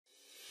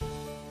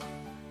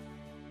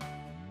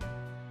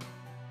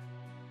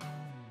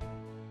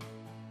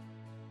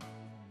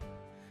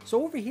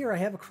So over here I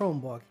have a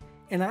Chromebook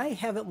and I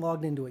haven't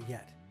logged into it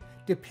yet.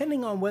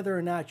 Depending on whether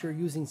or not you're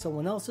using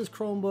someone else's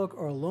Chromebook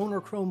or a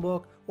loaner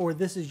Chromebook, or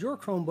this is your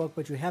Chromebook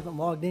but you haven't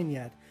logged in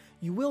yet,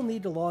 you will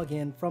need to log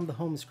in from the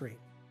home screen.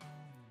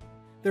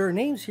 There are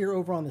names here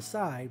over on the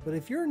side, but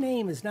if your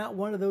name is not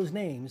one of those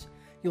names,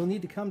 you'll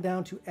need to come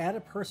down to add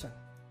a person.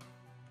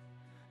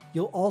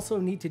 You'll also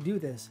need to do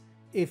this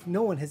if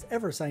no one has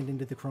ever signed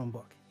into the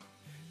Chromebook.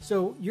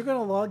 So you're going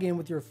to log in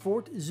with your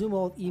Fort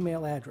Zumwalt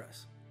email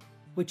address,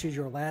 which is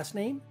your last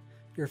name,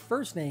 your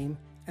first name,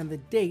 and the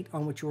date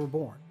on which you were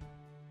born.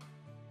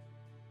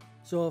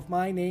 So if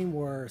my name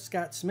were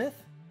Scott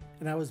Smith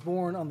and I was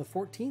born on the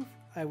 14th,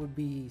 I would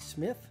be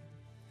Smith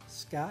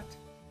Scott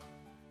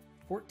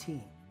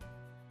 14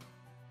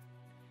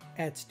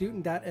 at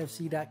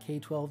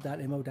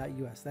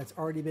student.fc.k12.mo.us. That's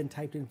already been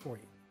typed in for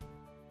you.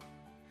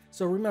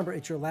 So remember,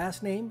 it's your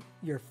last name,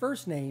 your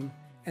first name,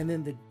 and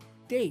then the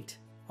date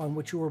on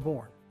which you were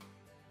born.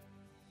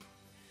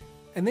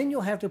 And then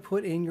you'll have to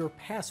put in your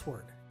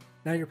password.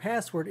 Now your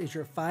password is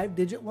your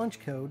 5-digit lunch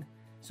code.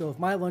 So if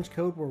my lunch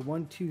code were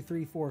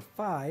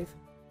 12345,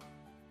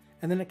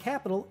 and then a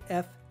capital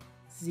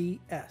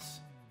FZS.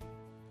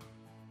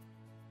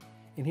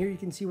 And here you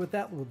can see what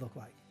that would look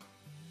like.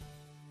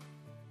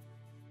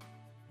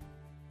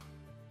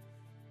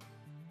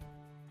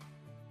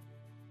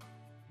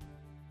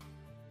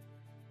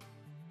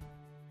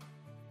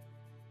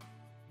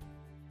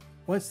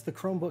 Once the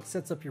Chromebook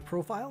sets up your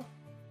profile,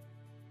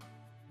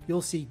 you'll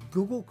see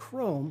Google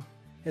Chrome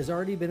has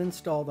already been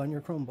installed on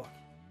your Chromebook.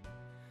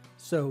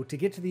 So to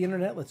get to the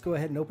internet, let's go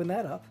ahead and open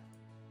that up.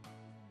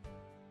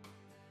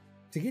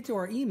 To get to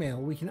our email,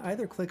 we can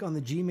either click on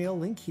the Gmail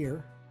link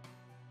here,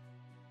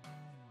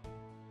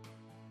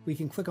 we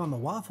can click on the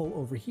waffle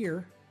over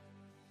here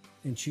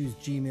and choose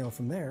Gmail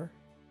from there,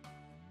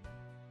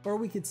 or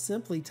we could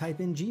simply type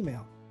in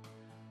Gmail.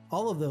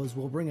 All of those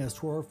will bring us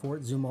to our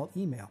Fort Zumwalt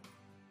email.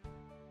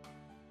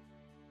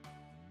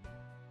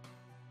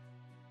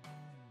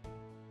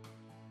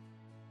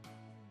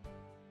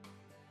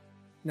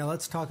 Now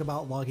let's talk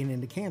about logging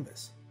into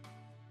Canvas.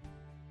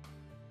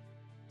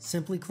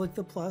 Simply click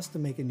the plus to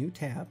make a new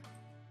tab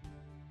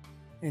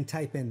and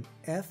type in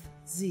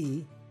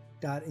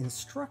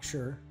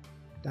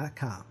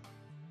fz.instructure.com.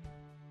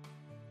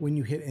 When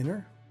you hit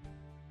enter,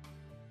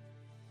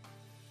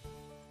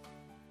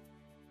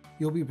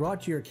 you'll be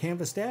brought to your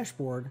Canvas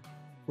dashboard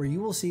where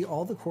you will see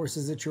all the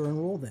courses that you're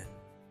enrolled in.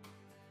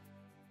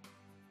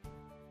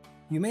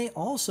 You may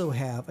also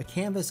have a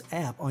Canvas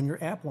app on your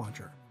app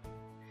launcher.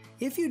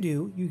 If you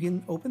do, you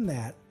can open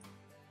that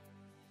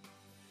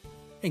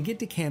and get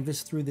to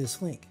Canvas through this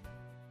link.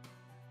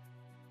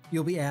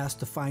 You'll be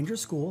asked to find your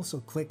school, so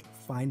click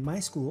Find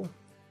My School.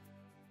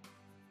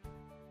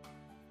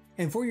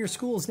 And for your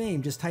school's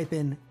name, just type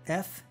in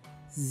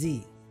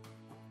FZ.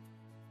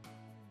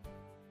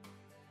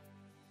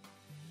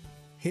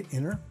 Hit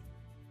enter,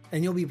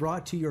 and you'll be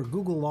brought to your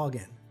Google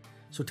login.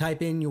 So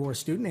type in your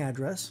student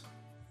address,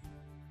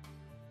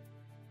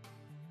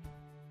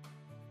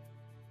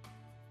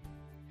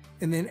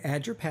 and then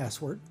add your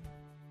password,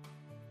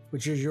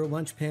 which is your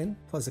lunch pin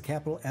plus a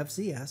capital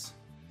FZS.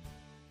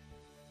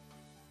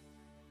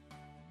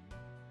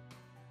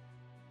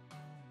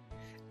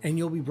 And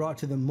you'll be brought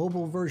to the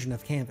mobile version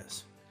of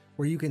Canvas,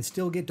 where you can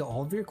still get to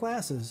all of your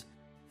classes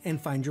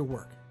and find your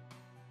work.